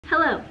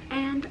Hello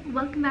and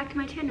welcome back to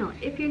my channel.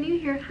 If you're new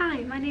here,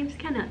 hi, my name's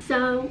Kenna.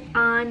 So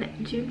on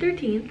June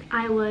 13th,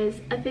 I was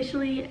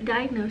officially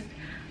diagnosed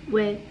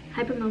with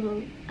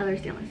hypermobile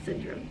ehlers-danlos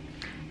syndrome.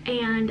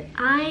 And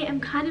I am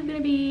kind of going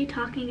to be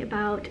talking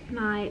about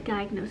my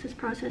diagnosis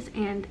process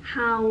and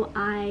how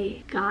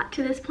I got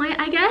to this point,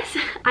 I guess.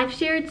 I've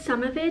shared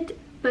some of it,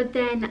 but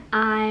then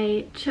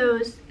I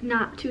chose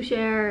not to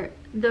share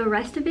the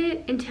rest of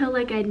it until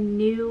like I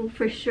knew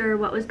for sure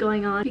what was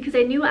going on, because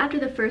I knew after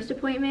the first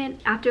appointment,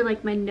 after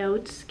like my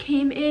notes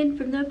came in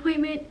from the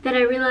appointment, that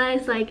I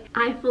realized like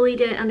I fully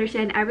didn't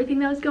understand everything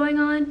that was going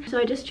on. So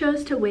I just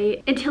chose to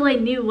wait until I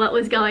knew what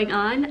was going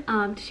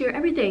on to share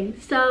everything.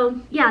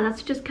 So yeah,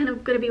 that's just kind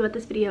of gonna be what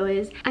this video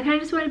is. I kind of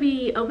just want to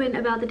be open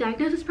about the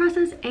diagnosis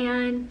process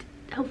and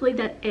hopefully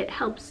that it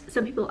helps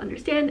some people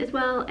understand as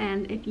well,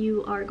 and if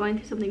you are going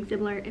through something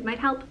similar it might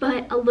help.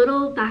 But a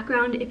little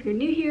background if you're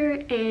new here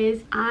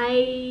is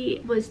I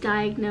was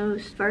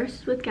diagnosed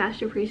first with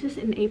gastroparesis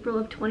in April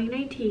of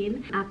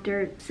 2019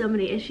 after so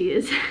many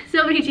issues,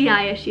 so many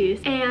GI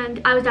issues,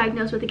 and I was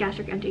diagnosed with a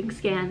gastric emptying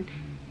scan,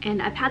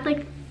 and I've had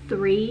like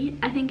 3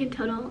 I think in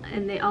total,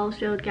 and they all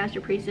showed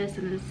gastroparesis,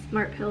 and the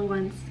smart pill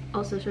ones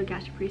also showed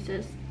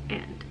gastroparesis.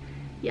 And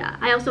yeah,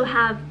 I also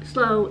have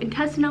slow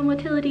intestinal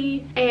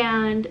motility,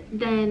 and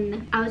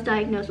then I was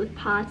diagnosed with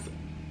POTS.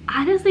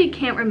 I honestly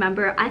can't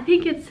remember. I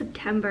think it's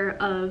September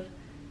of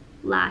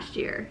last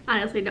year. I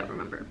honestly don't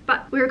remember.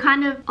 But we were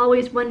kind of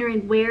always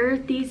wondering where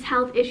these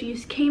health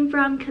issues came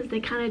from, because they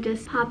kind of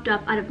just popped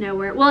up out of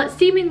nowhere. Well,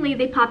 seemingly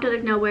they popped out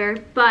of nowhere,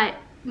 but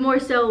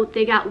more so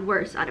they got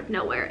worse out of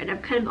nowhere, and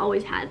I've kind of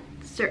always had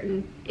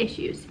certain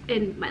issues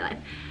in my life.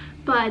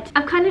 But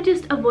I've kind of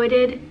just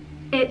avoided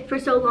it for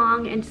so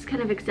long and just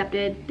kind of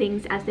accepted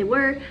things as they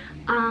were,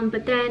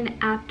 but then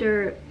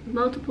after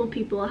multiple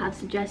people have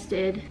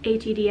suggested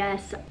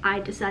hEDS, I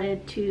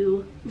decided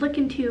to look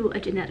into a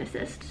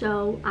geneticist.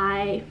 So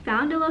I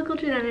found a local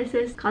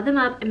geneticist, called them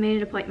up and made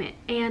an appointment,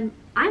 and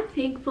I'm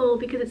thankful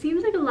because it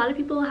seems like a lot of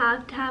people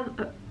have to have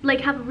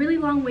a really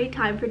long wait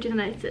time for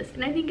geneticists,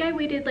 and I think I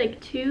waited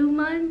like 2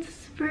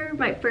 months for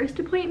my first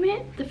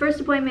appointment. The first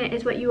appointment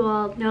is what you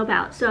all know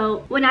about.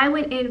 So when I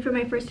went in for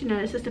my first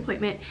geneticist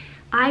appointment,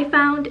 I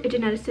found a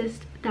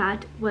geneticist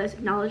that was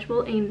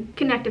knowledgeable in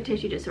connective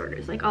tissue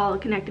disorders, like all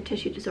connective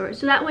tissue disorders.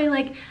 So that way,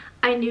 like,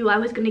 I knew I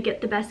was going to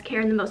get the best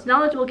care and the most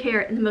knowledgeable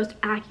care and the most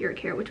accurate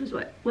care, which was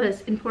what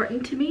was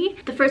important to me.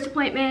 The first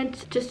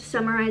appointment, just to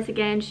summarize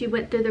again, she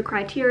went through the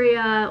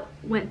criteria,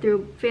 went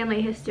through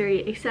family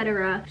history,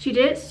 etc. She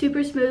did it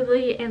super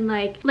smoothly, and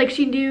like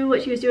she knew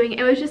what she was doing.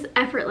 It was just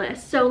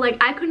effortless. So like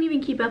I couldn't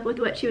even keep up with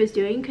what she was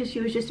doing because she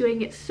was just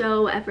doing it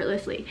so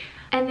effortlessly.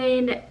 And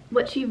then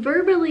what she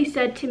verbally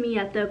said to me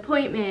at the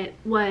appointment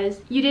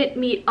was, you didn't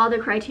meet all the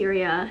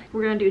criteria,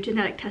 we're gonna do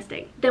genetic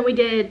testing. Then we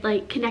did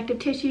like connective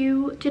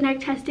tissue genetic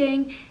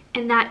testing,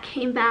 and that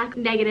came back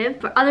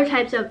negative. For other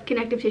types of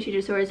connective tissue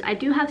disorders, I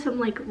do have some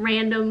like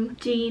random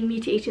gene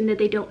mutation that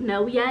they don't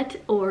know yet,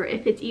 or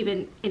if it's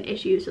even an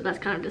issue, so that's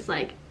kind of just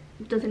like,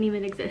 doesn't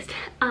even exist.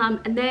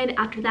 And then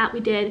after that we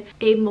did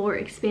a more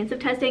expansive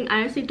testing. I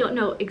honestly don't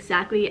know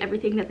exactly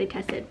everything that they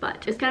tested,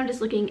 but it's kind of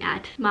just looking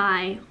at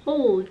my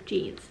whole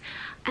genes,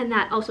 and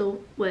that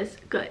also was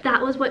good.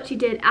 That was what she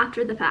did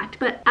after the fact.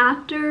 But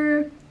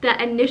after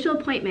that initial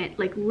appointment,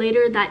 like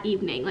later that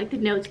evening, like the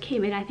notes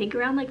came in I think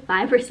around like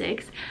 5 or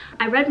 6.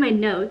 I read my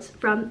notes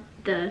from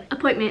the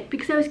appointment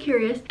because I was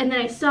curious, and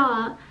then I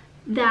saw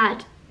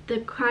that the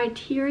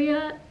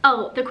criteria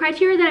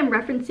that I'm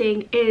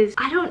referencing is,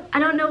 I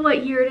don't know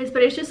what year it is,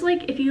 but it's just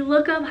like if you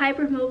look up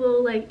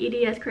hypermobile like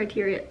EDS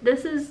criteria,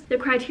 this is the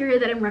criteria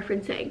that I'm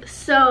referencing.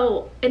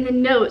 So in the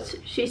notes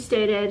she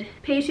stated,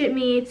 patient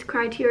meets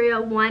criteria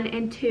 1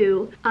 and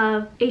 2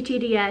 of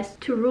hEDS.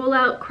 To rule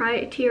out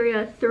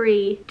criteria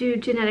 3, do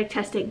genetic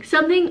testing,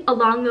 something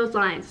along those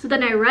lines. So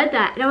then I read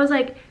that and I was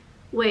like,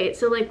 wait,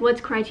 so like what's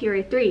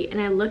criteria 3?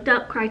 And I looked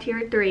up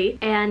criteria 3,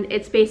 and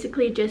it's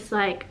basically just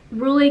like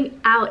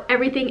ruling out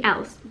everything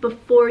else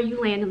before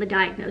you land on the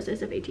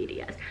diagnosis of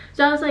hEDS.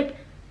 So I was like,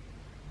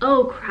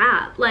 oh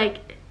crap,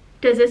 like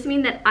does this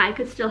mean that I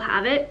could still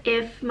have it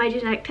if my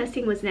genetic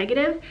testing was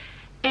negative?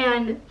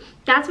 And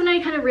that's when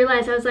I kind of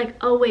realized, I was like,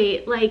 oh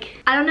wait,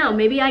 like I don't know,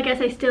 maybe I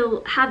guess I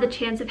still have the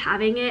chance of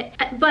having it.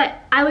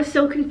 But I was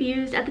so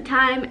confused at the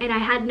time and I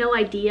had no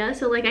idea,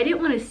 so like I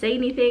didn't want to say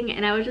anything,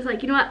 and I was just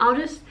like, you know what, I'll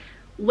just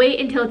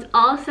wait until it's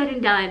all said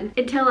and done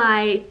until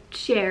I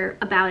share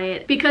about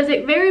it, because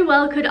it very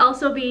well could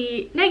also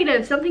be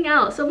negative, something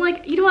else. So I'm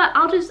like, you know what,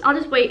 I'll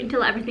just wait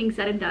until everything's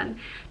said and done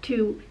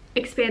to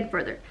expand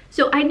further.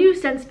 So I knew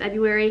since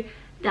February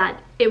that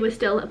it was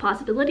still a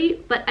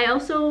possibility, but I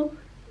also,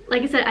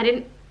 like I said, I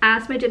didn't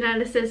ask my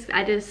geneticist.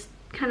 I just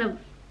kind of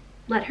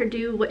let her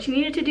do what she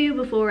needed to do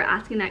before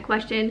asking that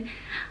question.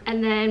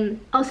 And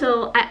then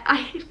also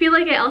I feel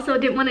like I also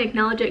didn't want to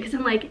acknowledge it because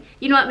I'm like,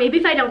 you know what, maybe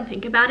if I don't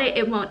think about it,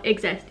 it won't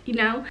exist, you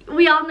know?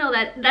 We all know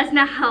that that's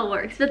not how it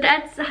works, but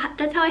that's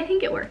how I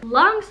think it works.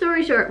 Long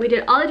story short, we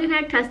did all the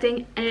genetic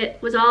testing and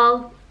it was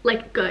all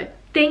like good.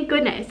 thank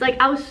goodness. Like,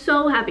 I was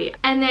so happy.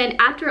 And then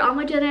after all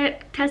my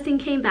genetic testing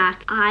came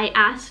back, I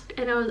asked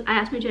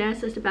my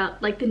geneticist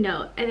about like the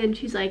note, and then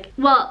she's like,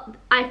 well,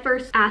 I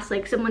first asked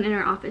like someone in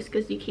her office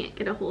because you can't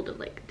get a hold of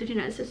like the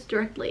geneticist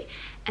directly.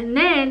 And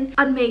then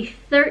on May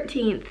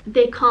 13th,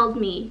 they called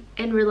me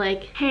and were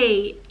like,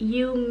 hey,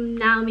 you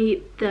now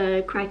meet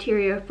the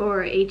criteria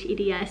for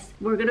hEDS.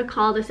 We're gonna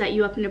call to set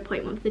you up an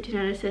appointment with the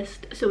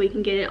geneticist so we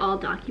can get it all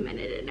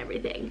documented and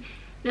everything.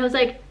 And I was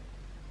like,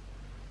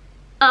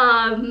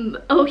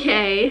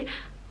 okay.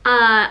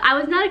 I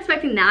was not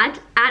expecting that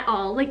at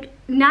all, like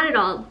not at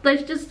all.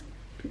 Like, just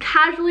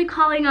casually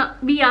calling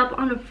me up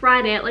on a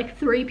Friday at like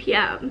 3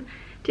 p.m.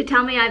 to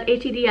tell me I have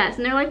hEDS,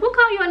 and they're like, we'll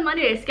call you on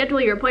Monday to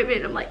schedule your appointment.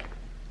 And I'm like,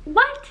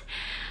 what?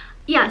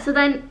 Yeah, so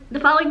then the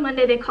following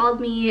Monday they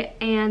called me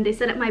and they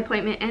set up my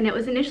appointment, and it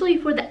was initially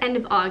for the end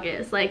of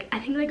August, like I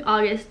think like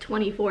August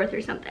 24th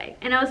or something.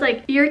 And I was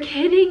like, you're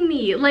kidding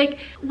me. Like,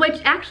 which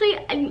actually,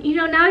 you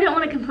know, now I don't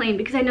want to complain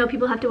because I know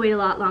people have to wait a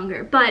lot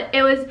longer, but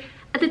it was,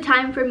 at the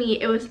time for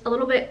me, it was a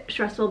little bit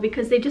stressful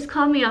because they just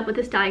called me up with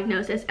this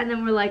diagnosis and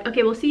then we're like,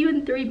 okay, we'll see you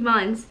in 3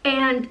 months.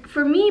 And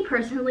for me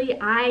personally,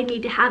 I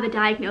need to have a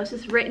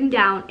diagnosis written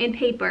down in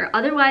paper.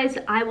 Otherwise,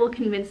 I will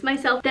convince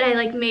myself that I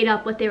like made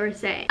up what they were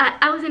saying.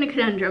 I was in a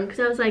conundrum because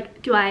I was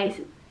like, do I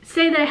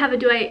say that I have it?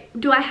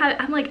 Do I have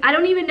it? I'm like, I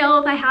don't even know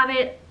if I have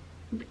it,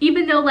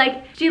 even though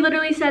like she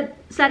literally said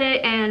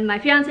it, and my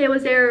fiance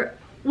was there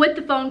with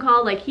the phone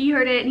call, like he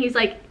heard it and he's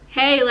like,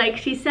 hey, like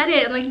she said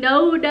it. I'm like,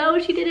 no,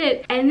 she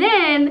didn't. And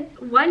then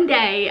one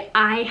day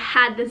I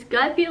had this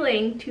gut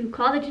feeling to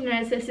call the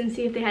geneticist and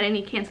see if they had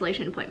any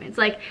cancellation appointments.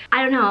 Like,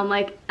 I don't know, I'm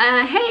like,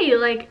 hey,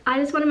 like I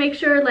just want to make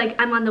sure like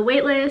I'm on the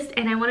wait list,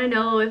 and I want to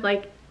know if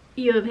like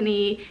you have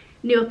any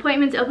new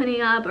appointments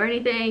opening up or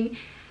anything.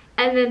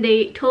 And then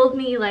they told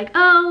me like,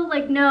 oh,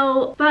 like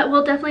no, but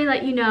we'll definitely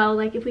let you know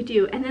like if we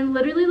do. And then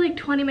literally like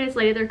 20 minutes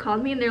later they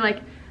called me and they're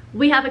like,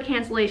 we have a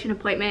cancellation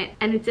appointment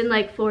and it's in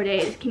like 4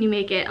 days, can you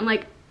make it? I'm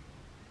like,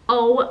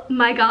 oh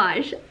my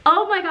gosh.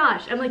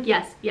 I'm like,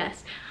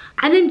 yes.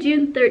 And then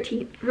June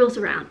 13th rolls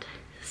around.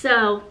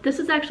 So this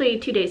was actually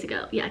 2 days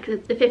ago. Yeah, because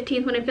it's the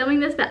 15th when I'm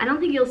filming this, but I don't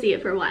think you'll see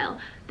it for a while,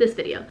 this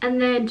video. And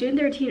then June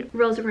 13th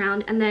rolls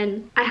around, and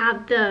then I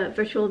have the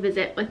virtual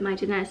visit with my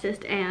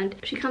geneticist, and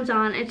she comes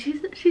on and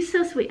she's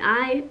so sweet.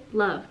 I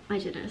love my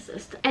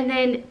geneticist. And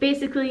then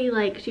basically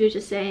like she was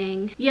just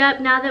saying, yep,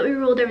 now that we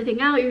ruled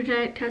everything out, your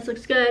genetic test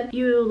looks good,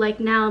 you like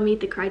now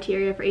meet the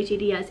criteria for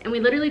hEDS. And we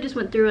literally just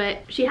went through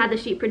it. She had the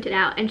sheet printed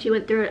out and she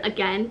went through it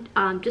again,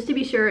 just to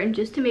be sure and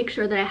just to make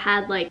sure that I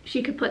had like,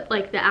 she could put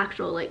like the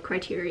actual like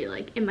criteria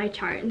like in my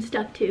chart and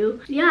stuff too.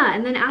 Yeah,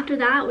 and then after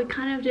that we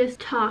kind of just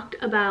talked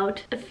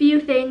about a few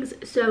things.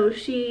 So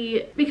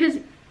because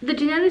the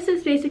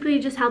geneticist basically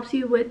just helps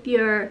you with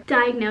your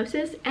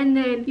diagnosis, and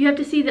then you have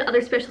to see the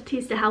other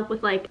specialties to help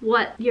with like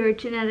what your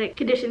genetic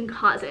condition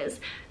causes.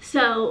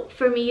 So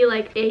for me,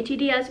 like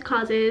hEDS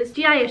causes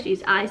GI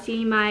issues. I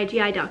see my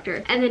GI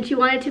doctor, and then she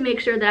wanted to make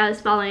sure that I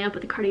was following up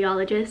with a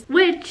cardiologist,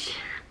 which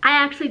I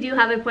actually do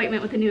have an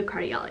appointment with a new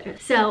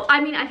cardiologist. So,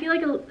 I mean, I feel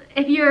like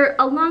if you're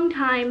a long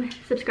time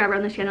subscriber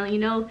on this channel, you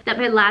know that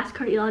my last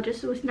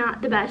cardiologist was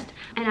not the best,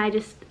 and I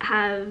just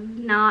have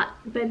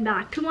not been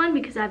back to one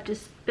because I've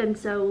just been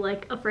so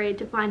like afraid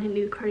to find a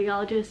new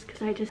cardiologist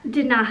because I just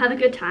did not have a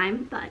good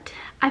time. But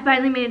I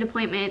finally made an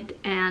appointment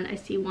and I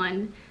see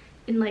one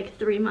in like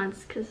 3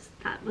 months because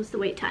that was the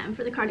wait time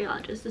for the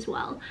cardiologist as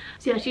well.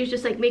 So yeah, she was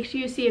just like, make sure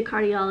you see a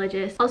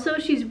cardiologist. Also,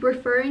 she's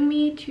referring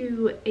me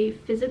to a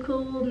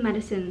physical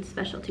medicine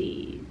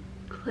specialty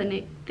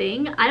clinic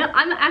thing.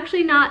 I'm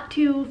actually not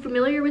too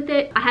familiar with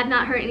it. I have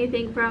not heard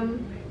anything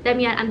from them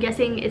yet. I'm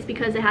guessing it's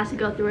because it has to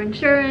go through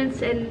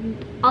insurance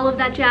and all of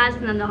that jazz,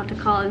 and then they'll have to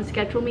call and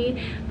schedule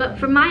me. But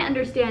from my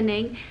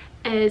understanding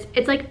is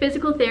it's like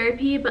physical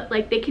therapy, but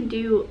like they can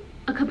do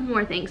a couple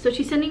more things. So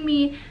she's sending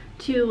me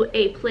to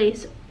a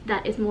place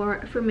that is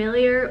more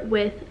familiar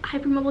with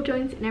hypermobile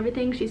joints and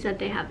everything. She said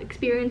they have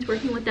experience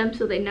working with them,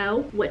 so they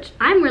know, which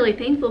I'm really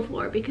thankful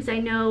for because I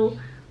know,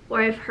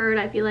 or I've heard,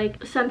 I feel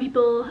like some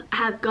people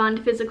have gone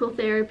to physical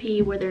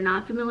therapy where they're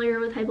not familiar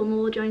with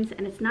hypermobile joints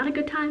and it's not a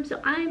good time. So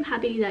I'm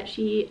happy that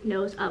she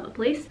knows of a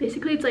place.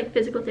 Basically it's like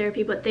physical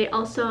therapy, but they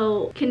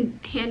also can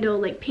handle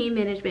like pain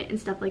management and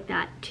stuff like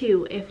that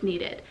too if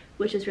needed,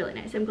 which is really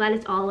nice. I'm glad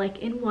it's all like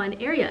in one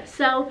area.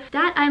 So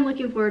that I'm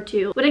looking forward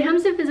to. When it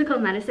comes to physical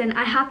medicine,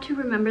 I have to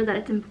remember that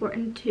it's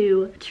important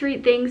to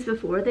treat things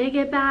before they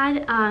get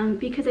bad,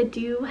 because I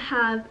do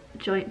have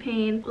joint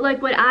pain.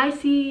 Like what I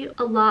see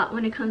a lot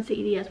when it comes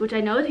to EDS, which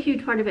I know is a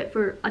huge part of it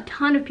for a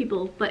ton of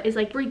people, but is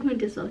like frequent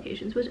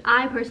dislocations, which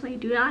I personally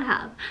do not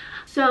have.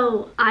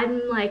 So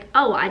I'm like,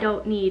 oh, I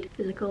don't need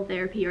physical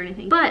therapy or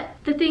anything. But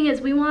the thing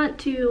is, we want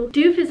to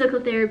do physical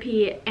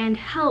therapy and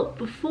help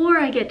before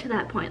I get to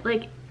that point.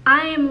 Like,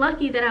 I am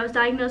lucky that I was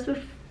diagnosed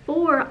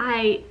before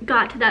I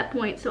got to that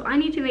point, so I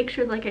need to make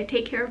sure like I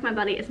take care of my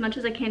body as much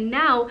as I can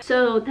now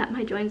so that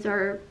my joints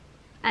are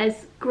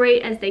as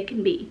great as they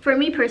can be. For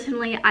me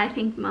personally, I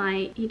think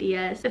my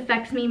EDS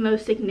affects me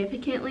most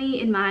significantly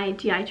in my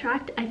GI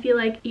tract. I feel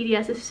like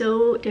EDS is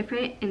so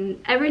different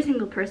in every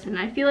single person.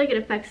 I feel like it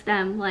affects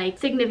them like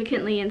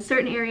significantly in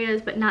certain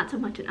areas but not so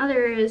much in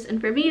others,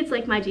 and for me it's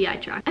like my GI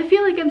tract. I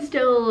feel like I'm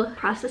still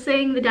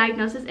processing the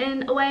diagnosis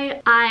in a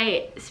way.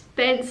 I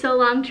spent so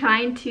long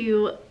trying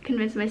to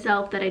convince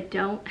myself that I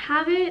don't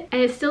have it,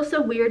 and it's still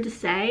so weird to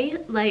say.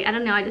 Like, I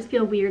don't know, I just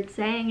feel weird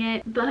saying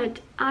it,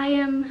 but I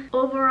am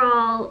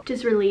overall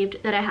just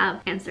relieved that I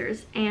have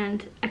answers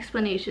and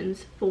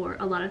explanations for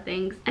a lot of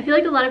things. I feel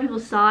like a lot of people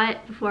saw it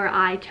before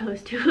I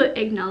chose to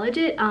acknowledge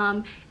it.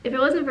 If it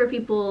wasn't for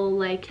people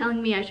like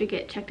telling me I should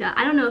get checked out,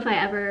 I don't know if I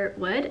ever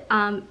would.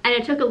 And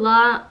it took a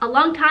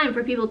long time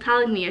for people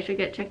telling me I should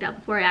get checked out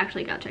before I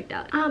actually got checked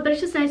out. But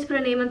it's just nice to put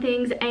a name on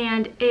things,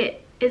 and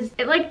it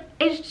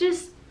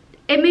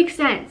makes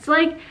sense.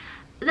 Like,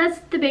 that's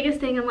the biggest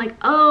thing. I'm like,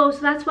 oh, so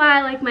that's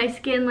why like my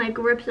skin like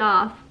rips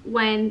off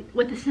when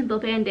with a simple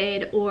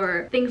band-aid,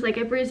 or things like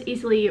I bruise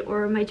easily,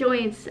 or my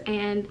joints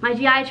and my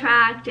GI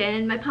tract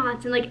and my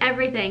POTS and like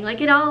everything. Like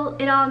it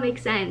all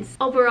makes sense.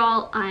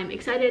 Overall, I'm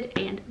excited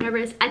and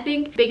nervous. I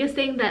think the biggest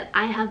thing that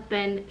I have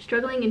been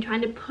struggling and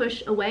trying to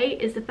push away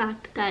is the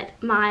fact that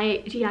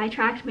my GI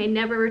tract may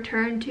never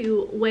return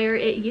to where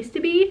it used to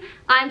be.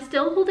 I'm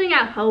still holding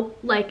out hope.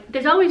 Like,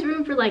 there's always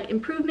room for like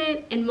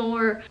improvement and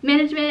more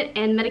management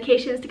and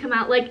medications to come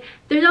out. Like,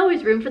 there's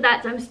always room for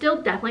that, so I'm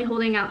still definitely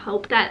holding out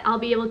hope that I'll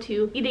be able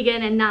to eat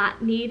again and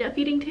not need a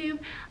feeding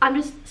tube. I'm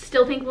just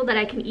still thankful that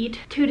I can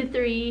eat 2 to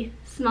 3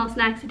 small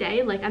snacks a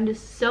day. Like, I'm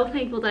just so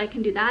thankful that I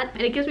can do that,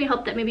 and it gives me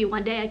hope that maybe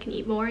one day I can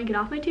eat more and get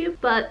off my tube.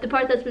 But the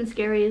part that's been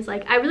scary is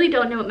like, I really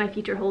don't know what my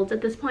future holds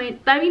at this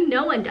point. But I mean,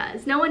 no one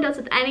does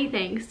with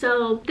anything.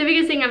 So the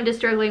biggest thing I'm just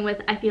struggling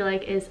with, I feel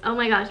like, is, oh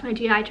my gosh, my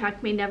GI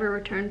tract may never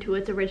return to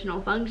its original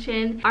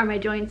function. Are my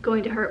joints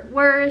going to hurt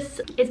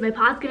worse? Is my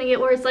POTS gonna get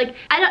worse? Like,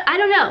 I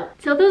don't know.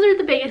 So those are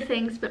the biggest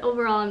things, but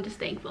overall I'm just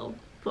thankful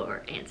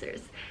for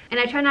answers. And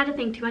I try not to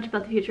think too much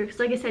about the future, because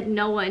like I said,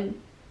 no one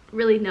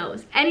really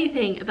knows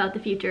anything about the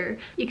future.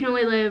 You can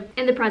only live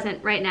in the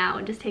present right now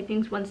and just take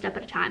things one step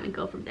at a time and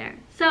go from there.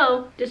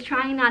 So just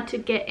trying not to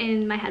get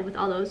in my head with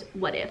all those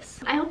what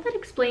ifs. I hope that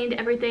explained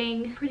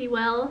everything pretty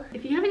well.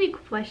 If you have any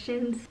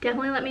questions,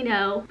 definitely let me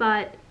know.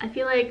 But I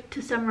feel like,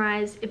 to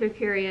summarize, if you're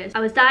curious,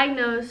 I was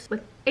diagnosed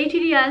with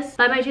hEDS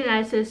by my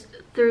geneticist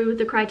through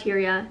the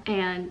criteria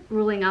and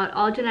ruling out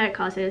all genetic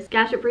causes,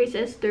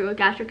 gastroparesis through a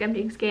gastric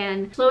emptying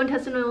scan, slow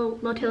intestinal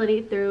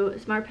motility through a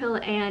smart pill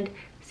and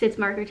SIDS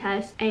marker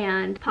test,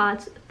 and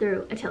POTS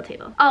through a tilt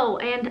table. Oh,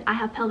 and I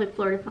have pelvic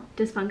floor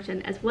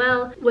dysfunction as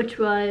well, which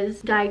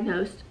was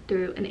diagnosed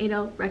through an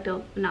anal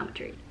rectal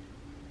manometry.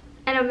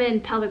 And I'm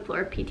in pelvic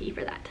floor PT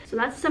for that. So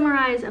that's a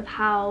summarize of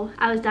how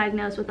I was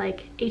diagnosed with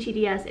like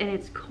hEDS and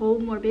its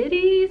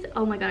comorbidities.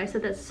 Oh my god, I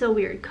said that's so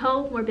weird.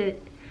 Comorbidities.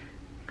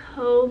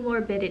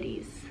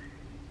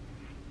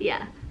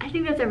 Yeah, I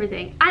think that's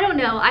everything. I don't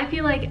know, I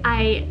feel like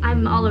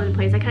I'm all over the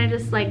place. I kind of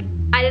just like,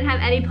 I didn't have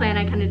any plan,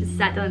 I kind of just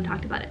sat down and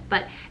talked about it.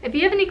 But if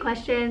you have any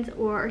questions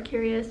or are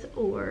curious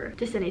or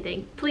just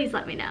anything, please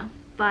let me know.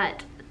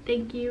 But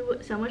thank you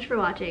so much for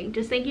watching.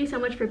 Just thank you so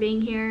much for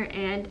being here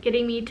and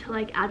getting me to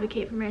like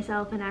advocate for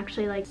myself and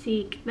actually like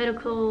seek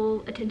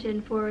medical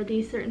attention for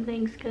these certain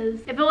things, because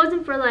if it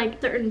wasn't for like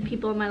certain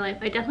people in my life,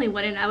 I definitely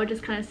wouldn't. I would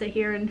just kind of sit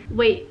here and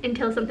wait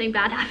until something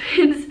bad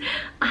happens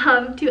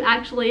to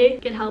actually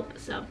get help.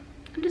 So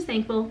I'm just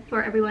thankful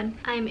for everyone.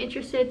 I'm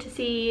interested to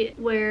see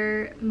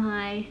where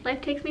my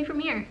life takes me from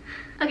here.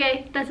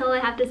 Okay, that's all I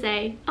have to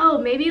say. Oh,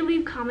 maybe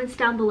leave comments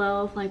down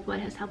below of like what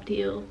has helped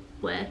you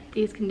with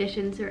these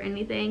conditions or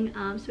anything,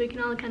 so we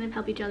can all kind of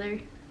help each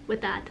other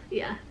with that.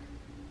 Yeah.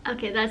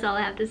 Okay, that's all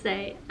I have to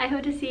say. I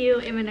hope to see you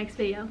in my next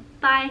video.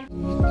 Bye!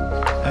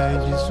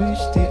 I just wish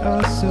they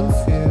also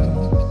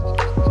feel